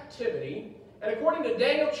in captivity, and according to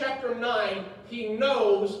Daniel chapter 9, he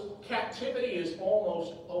knows captivity is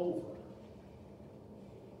almost over.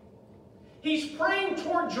 He's praying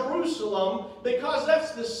toward Jerusalem because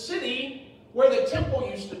that's the city where the temple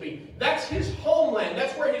used to be. That's his homeland.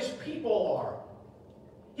 That's where his people are.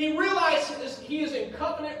 He realizes he is in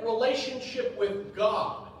covenant relationship with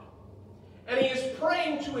God. And he is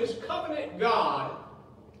praying to his covenant God.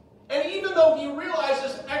 And even though he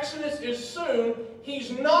realizes Exodus is soon, he's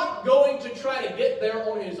not going to try to get there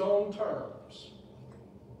on his own terms.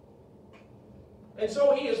 And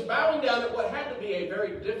so he is bowing down at what had to be a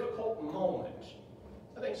very difficult moment.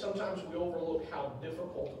 I think sometimes we overlook how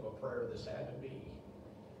difficult of a prayer this had to be.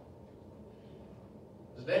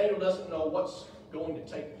 Because Daniel doesn't know what's going to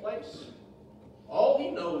take place. All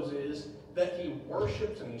he knows is that he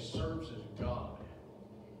worships and he serves his God,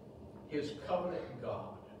 his covenant God.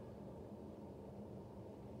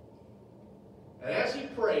 And as he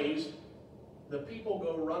prays, the people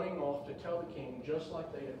go running off to tell the king, just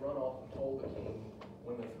like they had run off and told the king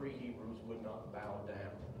when the three Hebrews would not bow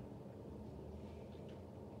down.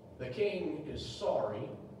 The king is sorry,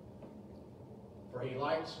 for he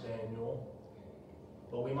likes Daniel,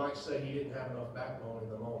 but we might say he didn't have enough backbone in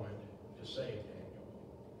the moment to save Daniel.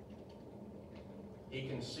 He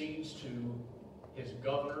concedes to his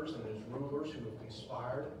governors and his rulers who have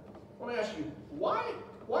conspired. I want to ask you, why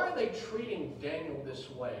are they treating Daniel this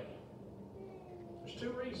way? There's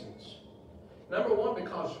two reasons. Number one,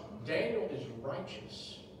 because Daniel is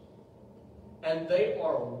righteous. And they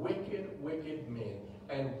are wicked, wicked men.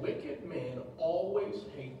 And wicked men always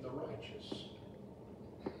hate the righteous.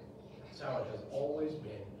 That's how it has always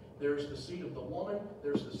been. There's the seed of the woman,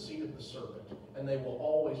 there's the seed of the serpent. And they will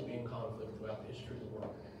always be in conflict throughout the history of the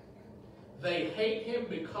world. They hate him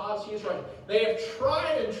because he is righteous. They have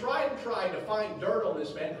tried and tried and tried to find dirt on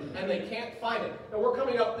this man, and they can't find it. Now we're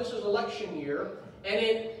coming up, this is election year, and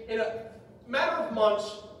in a matter of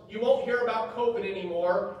months, you won't hear about COVID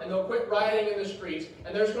anymore, and they'll quit rioting in the streets,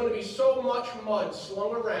 and there's going to be so much mud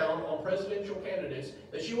slung around on presidential candidates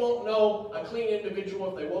that you won't know a clean individual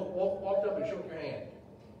if they walked up and shook your hand.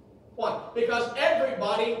 Why? Because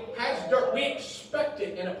everybody has dirt. We expect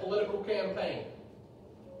it in a political campaign.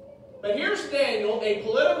 But here's Daniel, a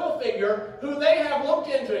political figure who they have looked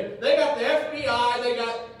into it. They got the FBI, they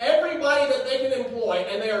got everybody that they can employ,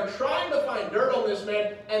 and they are trying to find dirt on this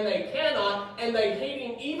man, and they cannot, and they hate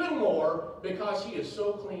him even more because he is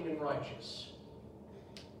so clean and righteous.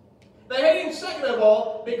 They hate him, second of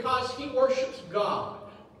all, because he worships God.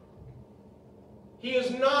 He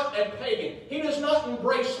is not a pagan. He does not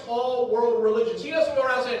embrace all world religions. He doesn't go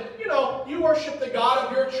around saying, you know, you worship the God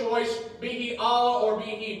of your choice, be he Allah or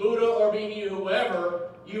be he Buddha or be he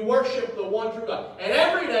whoever. You worship the one true God. And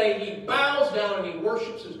every day he bows down and he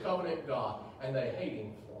worships his covenant God. And they hate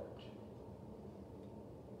him for it.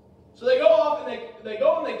 So they go off and they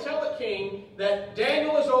tell the king that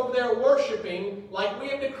Daniel is over there worshiping like we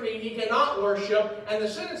have decreed. He cannot worship. And the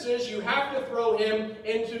sentence is you have to throw him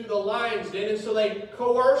into the lion's den. And so they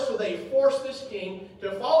coerce, so they force this king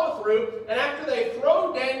to follow through. And after they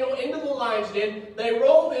throw Daniel into the lion's den, they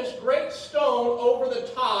roll this great stone over the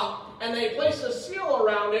top. And they place a seal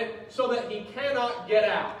around it so that he cannot get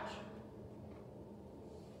out.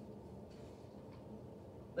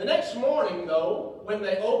 The next morning, though, when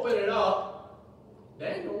they open it up,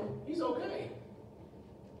 Daniel, he's okay.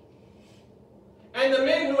 And the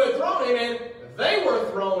men who had thrown him in, they were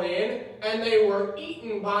thrown in, and they were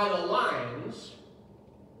eaten by the lions.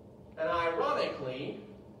 And ironically,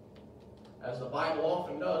 as the Bible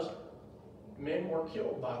often does, men were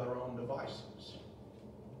killed by their own devices.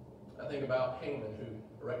 I think about Haman,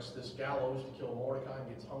 who erects this gallows to kill Mordecai and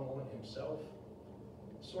gets hung on it himself.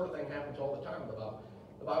 This sort of thing happens all the time in the Bible.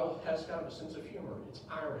 The Bible has kind of a sense of humor. It's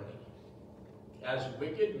irony. As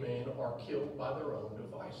wicked men are killed by their own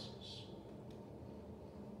devices.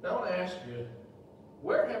 Now I want to ask you,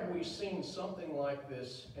 where have we seen something like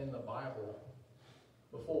this in the Bible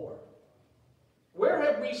before? Where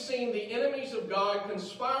have we seen the enemies of God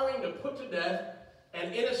conspiring to put to death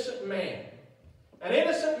an innocent man? An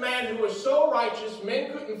innocent man who was so righteous,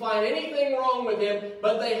 men couldn't find anything wrong with him,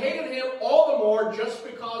 but they hated him all the more just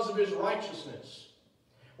because of his righteousness.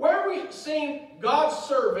 Where have we seen God's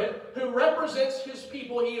servant who represents his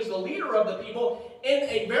people, he is the leader of the people, in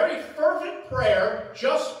a very fervent prayer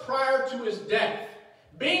just prior to his death?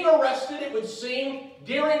 Being arrested, it would seem,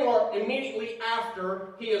 during or immediately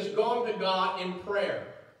after he has gone to God in prayer.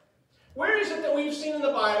 Where is it that we've seen in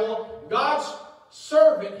the Bible God's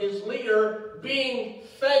servant, his leader, being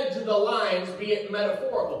fed to the lions, be it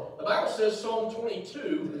metaphorical? The Bible says, Psalm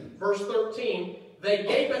 22, verse 13, they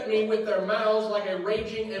gape at me with their mouths like a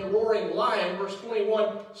raging and roaring lion. Verse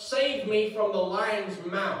 21, save me from the lion's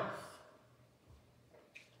mouth.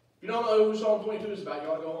 If you don't know who Psalm 22 is about, you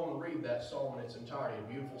ought to go home and read that psalm in its entirety.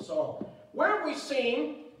 A beautiful psalm. Where have we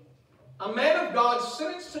seen a man of God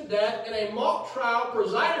sentenced to death in a mock trial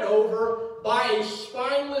presided over by a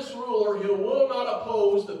spineless ruler who will not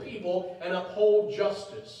oppose the people and uphold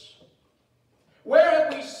justice? Where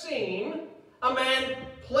have we seen a man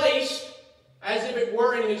placed, as if it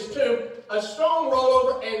were in his tomb, a stone rolled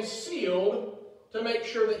over and sealed to make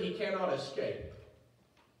sure that he cannot escape?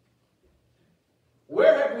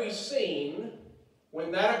 Where have we seen,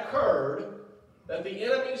 when that occurred, that the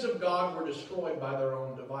enemies of God were destroyed by their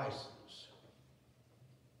own devices?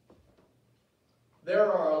 There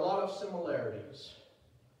are a lot of similarities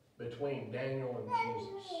between Daniel and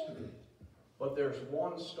Jesus, but there's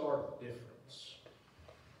one stark difference.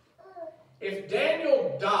 If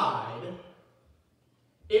Daniel died,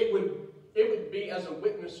 it would be as a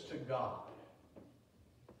witness to God.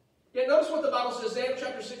 Yet notice what the Bible says, Daniel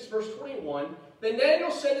chapter 6, verse 21. Then Daniel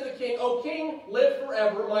said to the king, O king, live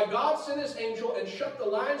forever. My God sent his angel and shut the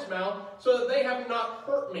lion's mouth so that they have not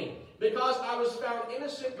hurt me, because I was found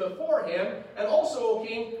innocent before him. And also, O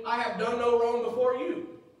king, I have done no wrong before you.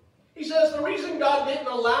 He says, the reason God didn't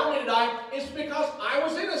allow me to die is because I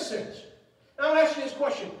was innocent. Now I'm asking this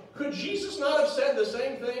question. Could Jesus not have said the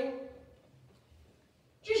same thing?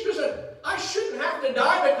 Jesus said, I shouldn't have to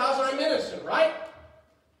die because I'm innocent, right?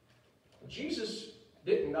 Jesus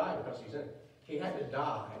didn't die because he's innocent. He had to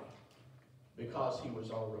die because he was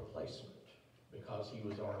our replacement, because he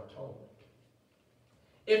was our atonement.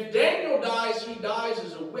 If Daniel dies, he dies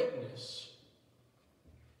as a witness.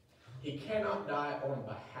 He cannot die on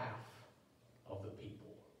behalf of the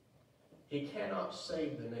people. He cannot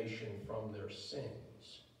save the nation from their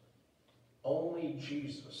sins. Only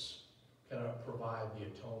Jesus can provide the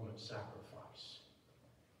atonement sacrifice.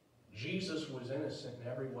 Jesus was innocent in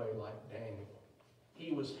every way like Daniel.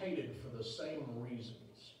 He was hated for the same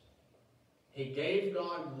reasons. He gave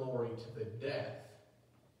God glory to the death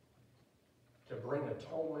to bring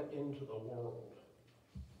atonement into the world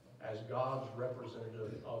as God's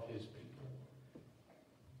representative of his people.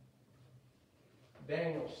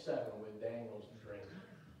 Daniel 7 with Daniel's dream.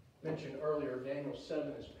 Mentioned earlier, Daniel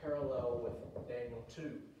 7 is parallel with Daniel 2.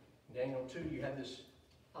 In Daniel 2, you had this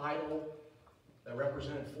idol that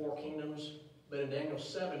represented 4 kingdoms. But in Daniel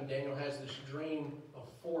 7, Daniel has this dream of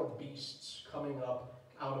 4 beasts coming up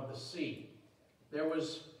out of the sea. There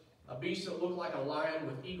was a beast that looked like a lion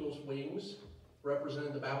with eagle's wings,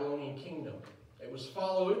 representing the Babylonian kingdom. It was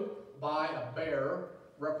followed by a bear,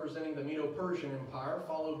 representing the Medo-Persian Empire,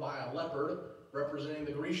 followed by a leopard, representing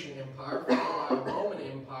the Grecian Empire, followed by a Roman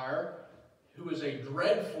Empire, who is a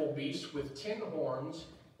dreadful beast with 10 horns,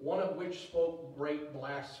 one of which spoke great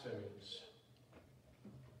blasphemies.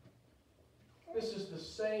 This is the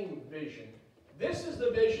same vision. This is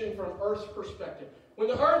the vision from Earth's perspective. When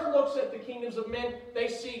the earth looks at the kingdoms of men, they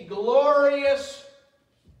see glorious,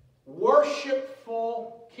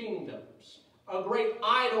 worshipful kingdoms. A great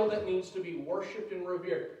idol that needs to be worshipped and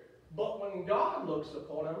revered. But when God looks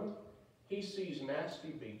upon them, he sees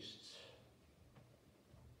nasty beasts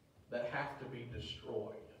that have to be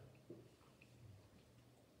destroyed.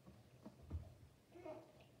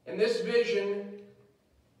 In this vision,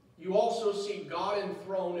 you also see God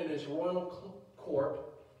enthroned in his royal court.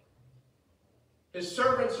 His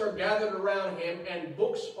servants are gathered around him, and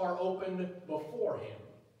books are opened before him.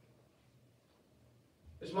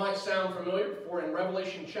 This might sound familiar, for in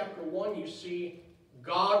Revelation chapter 1, you see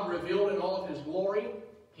God revealed in all of his glory.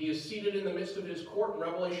 He is seated in the midst of his court in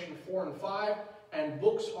Revelation 4 and 5, and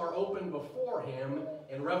books are opened before him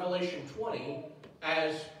in Revelation 20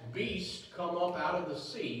 as beasts come up out of the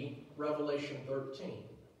sea, Revelation 13.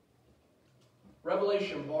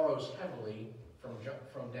 Revelation borrows heavily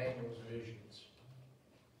from Daniel's visions.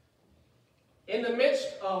 In the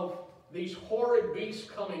midst of these horrid beasts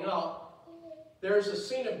coming up, there is a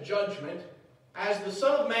scene of judgment as the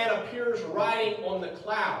Son of Man appears riding on the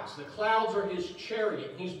clouds. The clouds are his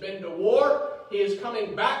chariot. He's been to war. He is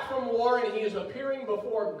coming back from war, and he is appearing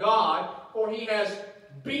before God, for he has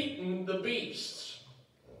beaten the beasts.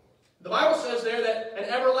 The Bible says there that an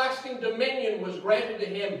everlasting dominion was granted to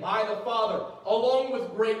him by the Father, along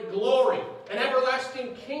with great glory, an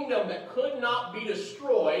everlasting kingdom that could not be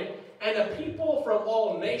destroyed, and a people from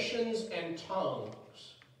all nations and tongues.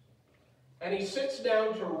 And he sits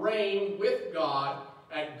down to reign with God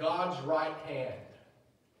at God's right hand.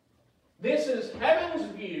 This is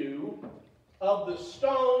heaven's view of the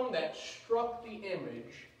stone that struck the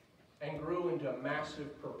image and grew into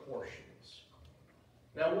massive proportions.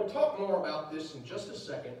 Now, we'll talk more about this in just a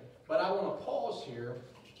second, but I want to pause here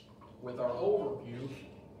with our overview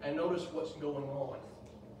and notice what's going on.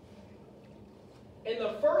 In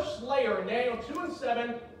the first layer, in Daniel 2 and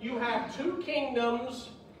 7, you have 2 kingdoms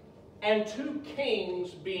and 2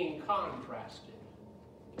 kings being contrasted.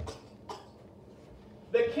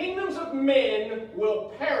 The kingdoms of men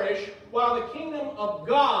will perish, while the kingdom of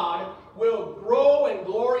God will grow in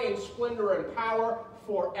glory and splendor and power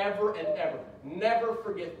forever and ever. Never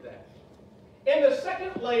forget that. In the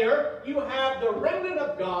second layer, you have the remnant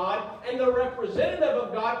of God and the representative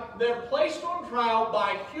of God. They're placed on trial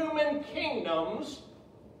by human kingdoms,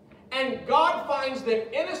 and God finds them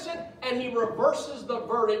innocent, and he reverses the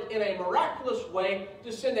verdict in a miraculous way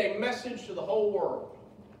to send a message to the whole world.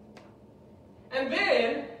 And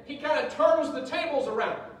then he kind of turns the tables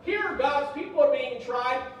around. Here, God's people are being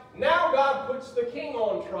tried. Now God puts the king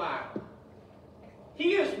on trial.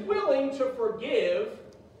 He is willing to forgive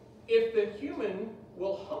if the human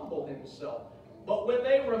will humble himself. But when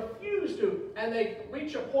they refuse to, and they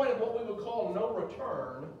reach a point of what we would call no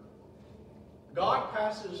return, God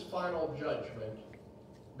passes final judgment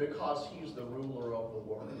because he's the ruler of the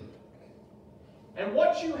world. And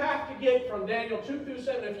what you have to get from Daniel 2 through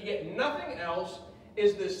 7, if you get nothing else,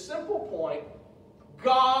 is this simple point: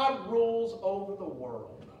 God rules over the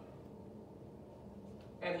world.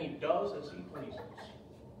 And he does as he pleases.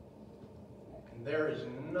 And there is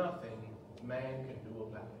nothing man can do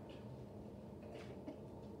about it.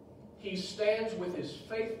 He stands with his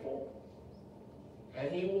faithful,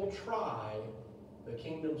 and he will try the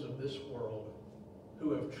kingdoms of this world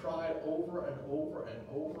who have tried over and over and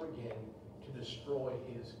over again to destroy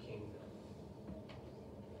his kingdom.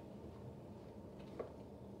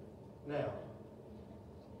 Now,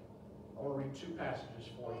 I want to read two passages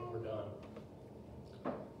for you and we're done.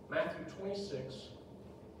 Matthew 26,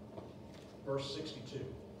 verse 62.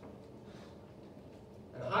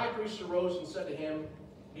 And the high priest arose and said to him,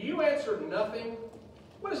 do you answer nothing?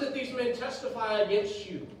 What is it these men testify against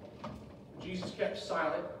you? And Jesus kept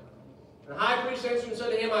silent. And the high priest answered and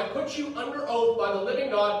said to him, I put you under oath by the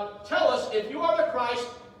living God. Tell us if you are the Christ,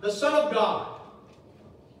 the Son of God.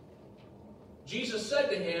 Jesus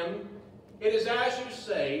said to him, it is as you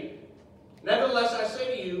say. Nevertheless, I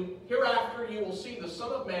say to you, hereafter you will see the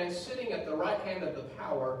Son of Man sitting at the right hand of the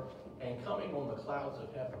power and coming on the clouds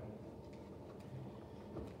of heaven.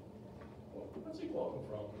 What's he quoting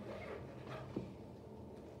from?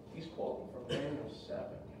 He's quoting from Daniel 7.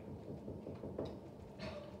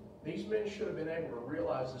 These men should have been able to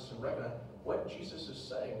realize this and recognize what Jesus is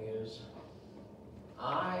saying is,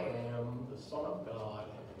 I am the Son of God.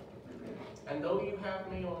 And though you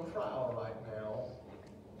have me on trial right now,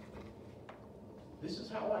 this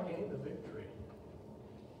is how I gain the victory.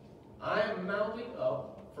 I am mounting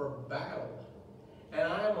up for battle, and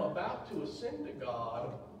I am about to ascend to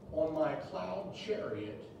God on my cloud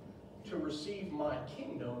chariot to receive my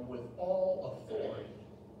kingdom with all authority.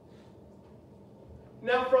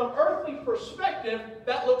 Now, from earthly perspective,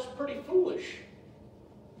 that looks pretty foolish.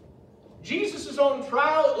 Jesus is on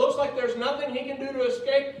trial. It looks like there's nothing he can do to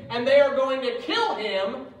escape, and they are going to kill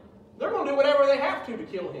him. They're going to do whatever they have to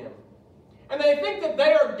kill him. And they think that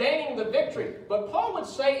they are gaining the victory. But Paul would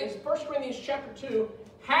say in 1 Corinthians chapter 2,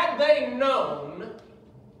 had they known,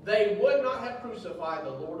 they would not have crucified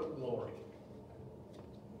the Lord of glory.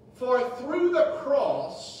 For through the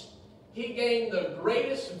cross, he gained the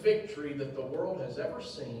greatest victory that the world has ever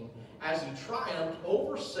seen as he triumphed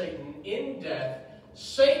over Satan in death.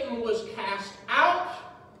 Satan was cast out,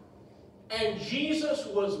 and Jesus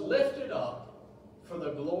was lifted up for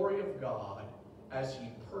the glory of God as he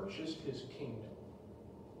purchased his kingdom.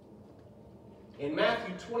 In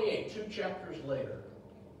Matthew 28, 2 chapters later,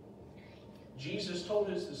 Jesus told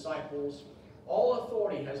his disciples, all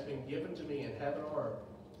authority has been given to me in heaven and earth.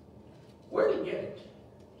 Where did he get it?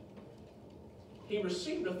 He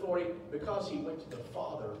received authority because he went to the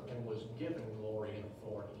Father and was given glory and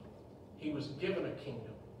authority. He was given a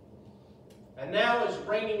kingdom. And now as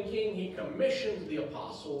reigning king, he commissions the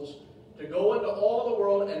apostles to go into all the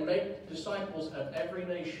world and make disciples of every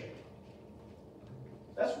nation.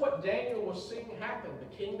 That's what Daniel was seeing happen,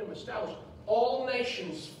 the kingdom established. All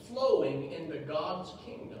nations flowing into God's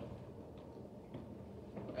kingdom.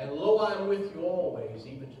 And lo, I am with you always,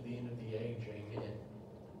 even to the end of the age. Amen.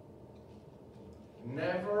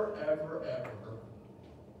 Never, ever, ever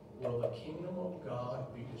will the kingdom of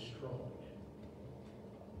God be destroyed.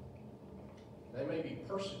 They may be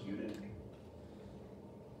persecuted.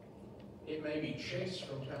 It may be chased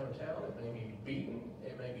from town to town. It may be beaten.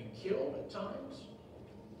 It may be killed at times.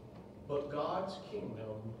 But God's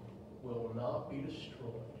kingdom will not be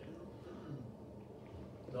destroyed.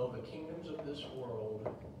 Though the kingdoms of this world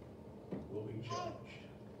will be judged.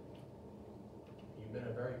 You've been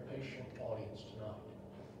a very patient audience tonight.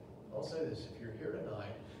 I'll say this, if you're here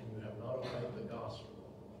tonight and you have not obeyed the gospel,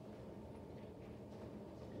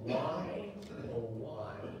 why, oh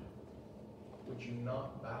why, would you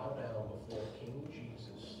not bow down before King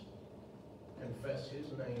Jesus, confess his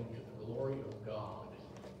name to the glory of God,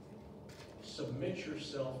 submit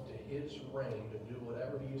yourself to his reign to do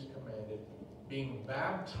whatever he has commanded, being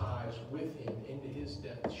baptized with him into his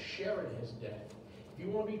death, sharing his death. If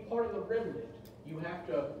you want to be part of the remnant, you have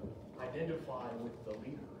to identify with the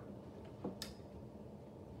leader.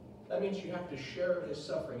 That means you have to share his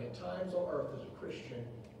suffering. At times on earth as a Christian,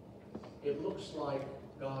 it looks like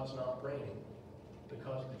God's not reigning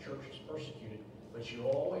because the church is persecuted. But you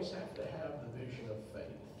always have to have the vision of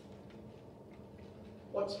faith.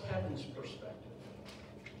 What's heaven's perspective?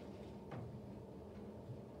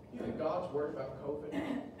 You think God's worried about COVID? You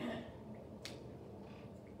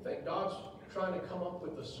think God's trying to come up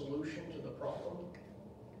with a solution to the problem?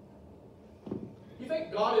 You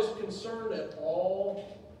think God is concerned at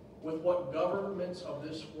all with what governments of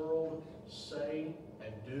this world say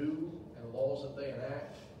and do and laws that they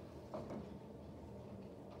enact?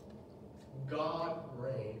 God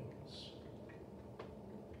reigns.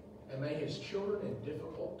 And may his children in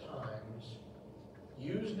difficult times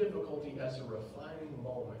use difficulty as a refining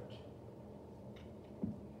moment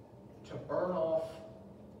to burn off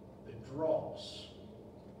the dross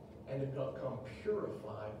and to become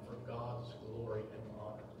purified for God's glory and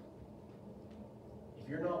honor. If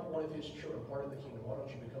you're not one of his children, part of the kingdom, why don't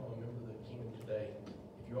you become a member of the kingdom today?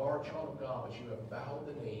 If you are a child of God, but you have bowed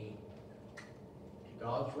the knee to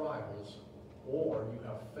God's rivals, or you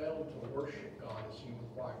have failed to worship God as he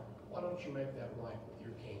required, Why don't you make that right with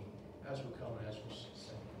your King as we come and as we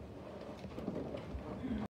sing?